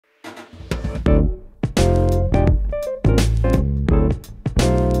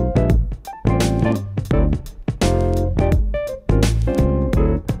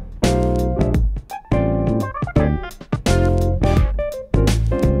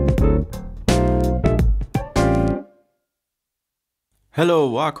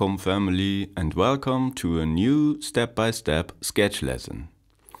Hello Wacom family and welcome to a new step-by-step sketch lesson.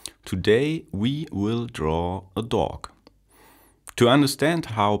 Today we will draw a dog. To understand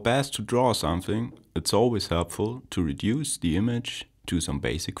how best to draw something, it's always helpful to reduce the image to some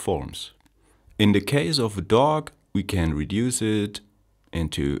basic forms. In the case of a dog, we can reduce it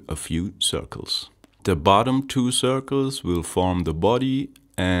into a few circles. The bottom two circles will form the body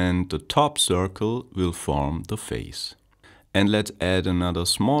and the top circle will form the face. And let's add another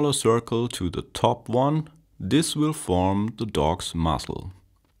smaller circle to the top one. This will form the dog's muzzle.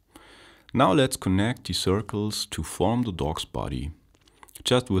 Now let's connect the circles to form the dog's body.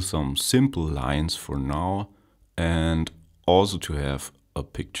 Just with some simple lines for now, and also to have a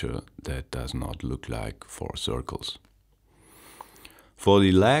picture that does not look like four circles. For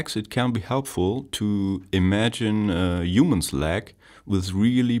the legs, it can be helpful to imagine a human's leg with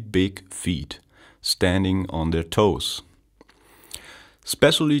really big feet standing on their toes.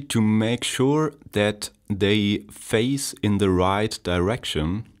 Especially to make sure that they face in the right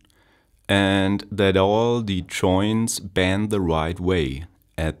direction and that all the joints bend the right way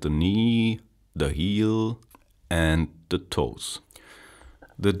at the knee, the heel and the toes.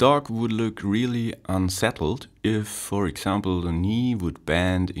 The dog would look really unsettled if, for example, the knee would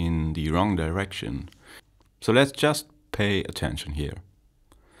bend in the wrong direction. So let's just pay attention here.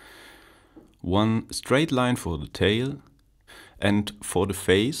 One straight line for the tail. And for the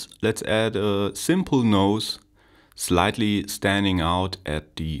face, let's add a simple nose slightly standing out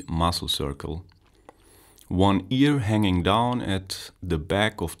at the muzzle circle. One ear hanging down at the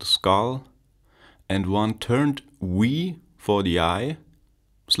back of the skull and one turned V for the eye,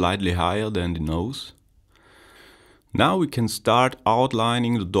 slightly higher than the nose. Now we can start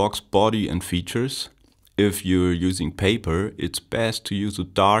outlining the dog's body and features. If you're using paper, it's best to use a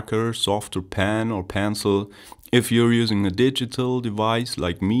darker, softer pen or pencil. If you're using a digital device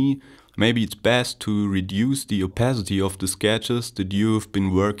like me, maybe it's best to reduce the opacity of the sketches that you've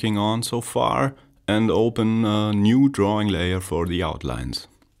been working on so far and open a new drawing layer for the outlines.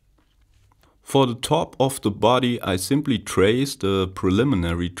 For the top of the body, I simply traced a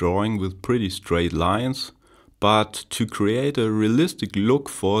preliminary drawing with pretty straight lines, but to create a realistic look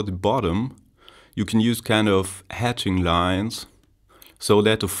for the bottom, you can use kind of hatching lines so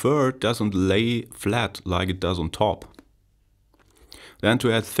that the fur doesn't lay flat like it does on top. Then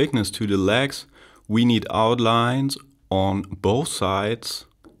to add thickness to the legs, we need outlines on both sides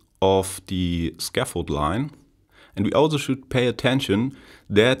of the scaffold line. And we also should pay attention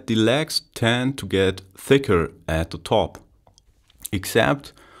that the legs tend to get thicker at the top,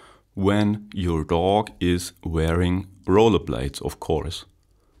 except when your dog is wearing rollerblades, of course.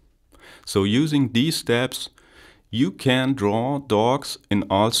 So using these steps, you can draw dogs in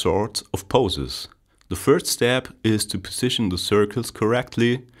all sorts of poses. The first step is to position the circles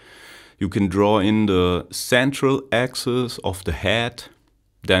correctly. You can draw in the central axis of the head.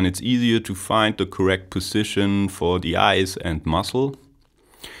 Then it's easier to find the correct position for the eyes and muzzle.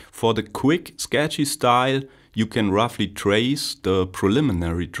 For the quick, sketchy style, you can roughly trace the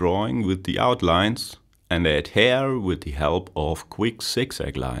preliminary drawing with the outlines and add hair with the help of quick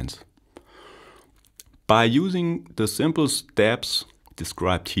zigzag lines. By using the simple steps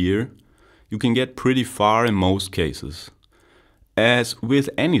described here, you can get pretty far in most cases. As with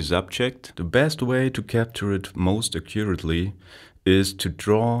any subject, the best way to capture it most accurately is to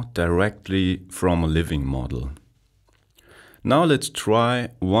draw directly from a living model. Now let's try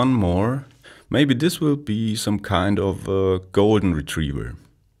one more. Maybe this will be some kind of a golden retriever.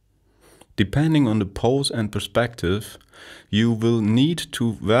 Depending on the pose and perspective, you will need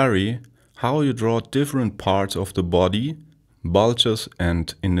to vary how you draw different parts of the body, bulges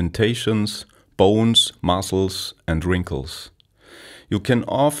and indentations, bones, muscles and wrinkles. You can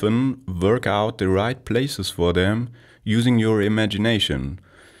often work out the right places for them using your imagination.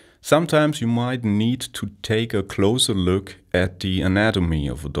 Sometimes you might need to take a closer look at the anatomy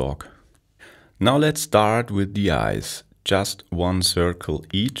of a dog. Now let's start with the eyes. Just one circle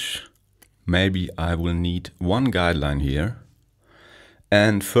each. Maybe I will need one guideline here.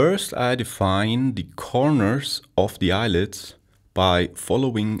 And first I define the corners of the eyelids by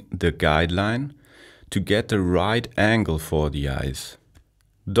following the guideline to get the right angle for the eyes.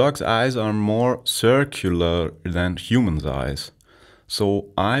 Dogs' eyes are more circular than humans' eyes, so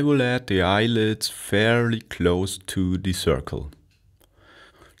I will add the eyelids fairly close to the circle.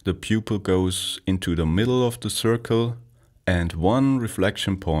 The pupil goes into the middle of the circle and one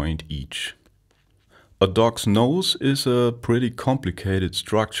reflection point each. A dog's nose is a pretty complicated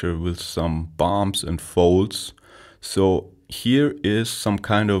structure with some bumps and folds, so here is some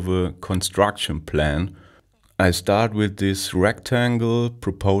kind of a construction plan. I start with this rectangle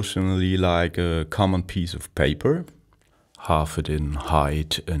proportionally like a common piece of paper, half it in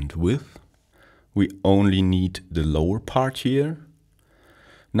height and width. We only need the lower part here.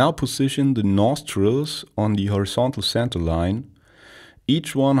 Now position the nostrils on the horizontal center line,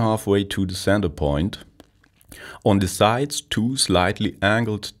 each one halfway to the center point. On the sides, 2 slightly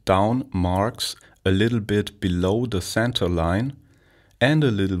angled down marks a little bit below the center line and a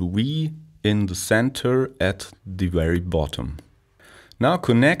little V in the center at the very bottom. Now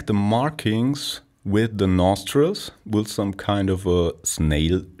connect the markings with the nostrils with some kind of a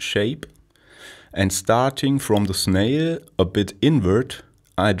snail shape. And starting from the snail a bit inward,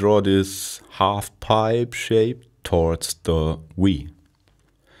 I draw this half pipe shape towards the V.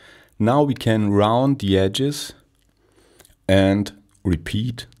 Now we can round the edges and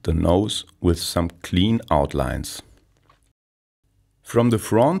repeat the nose with some clean outlines. From the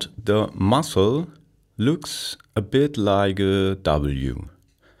front, the muzzle looks a bit like a W.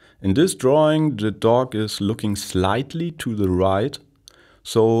 In this drawing, the dog is looking slightly to the right,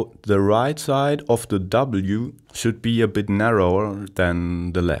 so the right side of the W should be a bit narrower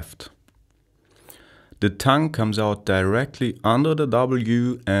than the left. The tongue comes out directly under the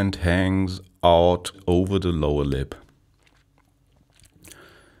W and hangs out over the lower lip.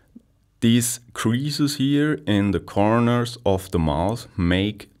 These creases here in the corners of the mouth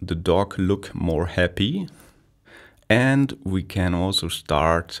make the dog look more happy, and we can also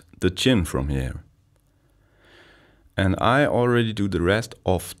start the chin from here. And I already do the rest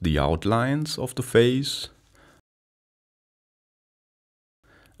of the outlines of the face.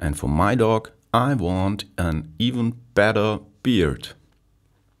 And for my dog, I want an even better beard.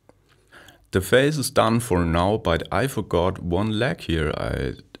 The face is done for now, but I forgot one leg here,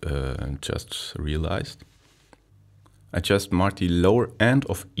 I just realized. I just marked the lower end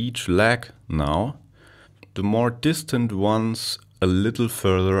of each leg now, the more distant ones a little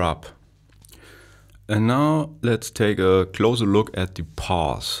further up. And now let's take a closer look at the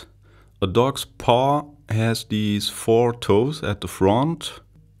paws. A dog's paw has these 4 toes at the front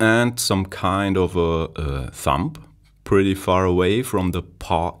and some kind of a thumb pretty far away from the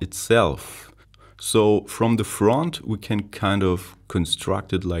paw itself. So from the front we can kind of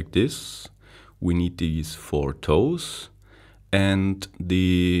construct it like this. We need these 4 toes, and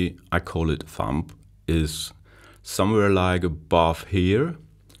I call it thumb, is somewhere like above here.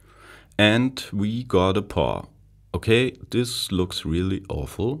 And we got a paw. Okay, this looks really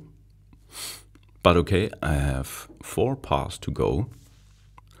awful. But okay, I have 4 paws to go.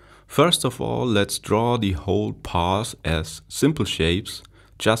 First of all, let's draw the whole paws as simple shapes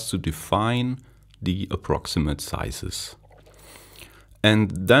just to define the approximate sizes.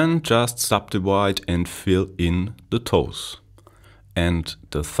 And then just subdivide and fill in the toes. And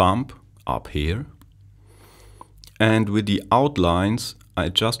the thumb up here. And with the outlines, I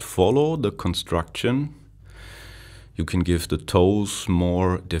just follow the construction. You can give the toes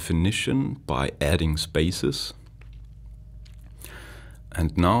more definition by adding spaces.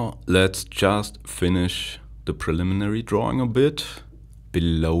 And now let's just finish the preliminary drawing a bit.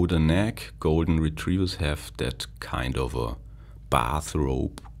 Below the neck, golden retrievers have that kind of a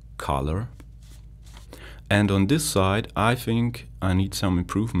bathrobe color. And on this side, I think I need some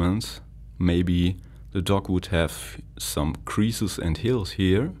improvements. Maybe the dog would have some creases and hills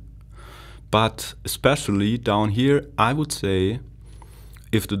here. But especially down here, I would say,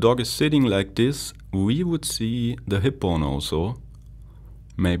 if the dog is sitting like this, we would see the hip bone also,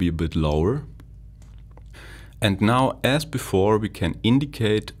 maybe a bit lower. And now, as before, we can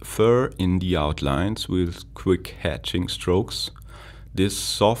indicate fur in the outlines with quick hatching strokes. This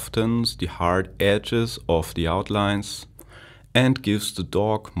softens the hard edges of the outlines and gives the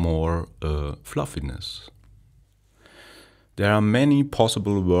dog more fluffiness. There are many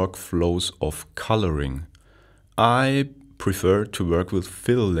possible workflows of coloring. I prefer to work with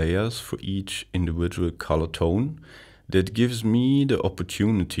fill layers for each individual color tone. That gives me the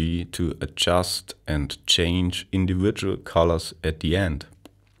opportunity to adjust and change individual colors at the end.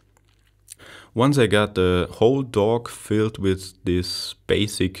 Once I got the whole dog filled with this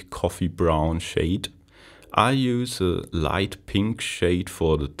basic coffee brown shade, I use a light pink shade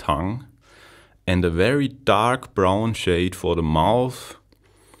for the tongue and a very dark brown shade for the mouth,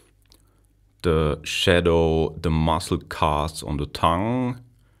 the shadow the muzzle casts on the tongue,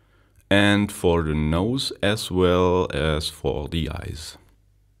 and for the nose as well as for the eyes.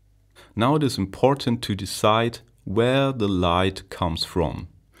 Now it is important to decide where the light comes from.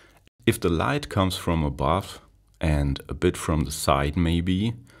 If the light comes from above and a bit from the side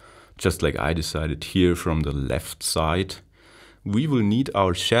maybe, just like I decided here from the left side, we will need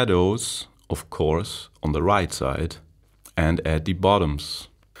our shadows of course, on the right side and at the bottoms.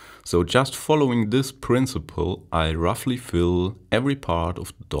 So just following this principle, I roughly fill every part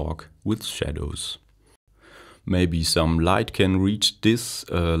of the dog with shadows. Maybe some light can reach this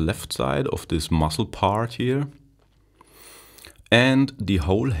left side of this muscle part here. And the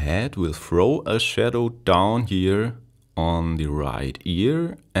whole head will throw a shadow down here on the right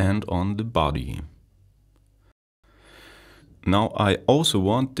ear and on the body. Now I also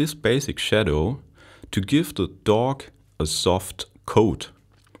want this basic shadow to give the dog a soft coat.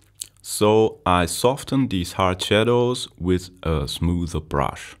 So I soften these hard shadows with a smoother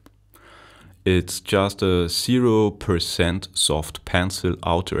brush. It's just a 0% soft pencil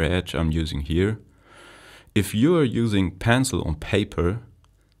outer edge I'm using here. If you are using pencil on paper,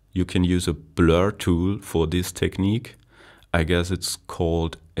 you can use a blur tool for this technique. I guess it's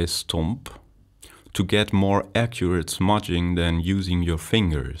called estomp, to get more accurate smudging than using your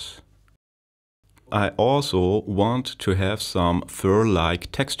fingers. I also want to have some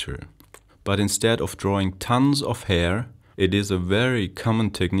fur-like texture. But instead of drawing tons of hair, it is a very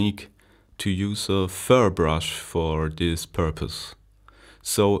common technique to use a fur brush for this purpose.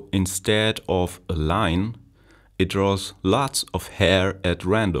 So instead of a line, it draws lots of hair at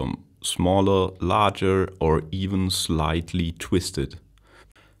random, smaller, larger, or even slightly twisted.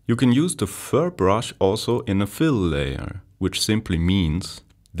 You can use the fur brush also in a fill layer, which simply means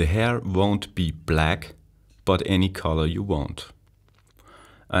the hair won't be black, but any color you want.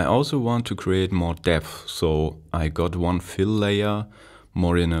 I also want to create more depth, so I got one fill layer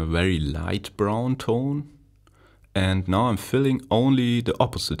more in a very light brown tone. And now I'm filling only the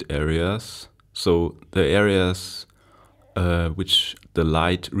opposite areas, so the areas which the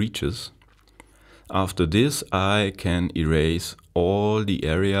light reaches. After this, I can erase all the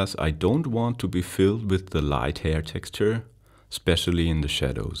areas I don't want to be filled with the light hair texture, especially in the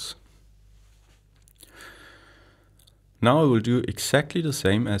shadows. Now I will do exactly the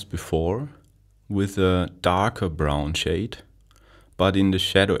same as before with a darker brown shade, but in the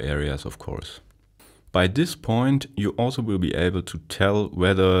shadow areas, of course. By this point, you also will be able to tell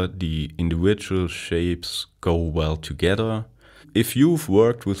whether the individual shapes go well together. If you've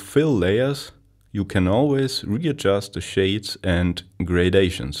worked with fill layers, you can always readjust the shades and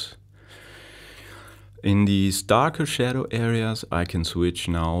gradations. In these darker shadow areas, I can switch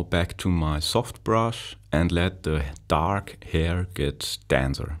now back to my soft brush and let the dark hair get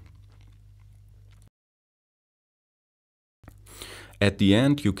denser. At the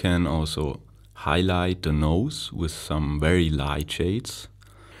end, you can also highlight the nose with some very light shades.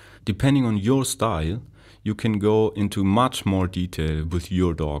 Depending on your style, you can go into much more detail with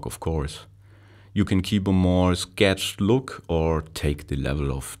your dog, of course. You can keep a more sketched look or take the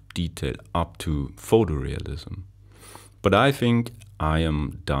level of detail up to photorealism. But I think I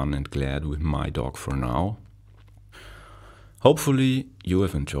am done and glad with my dog for now. Hopefully you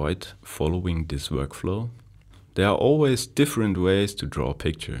have enjoyed following this workflow. There are always different ways to draw a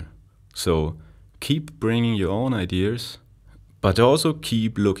picture, so keep bringing your own ideas, but also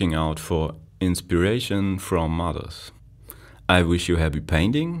keep looking out for inspiration from others. I wish you happy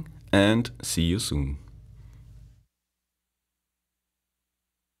painting and see you soon.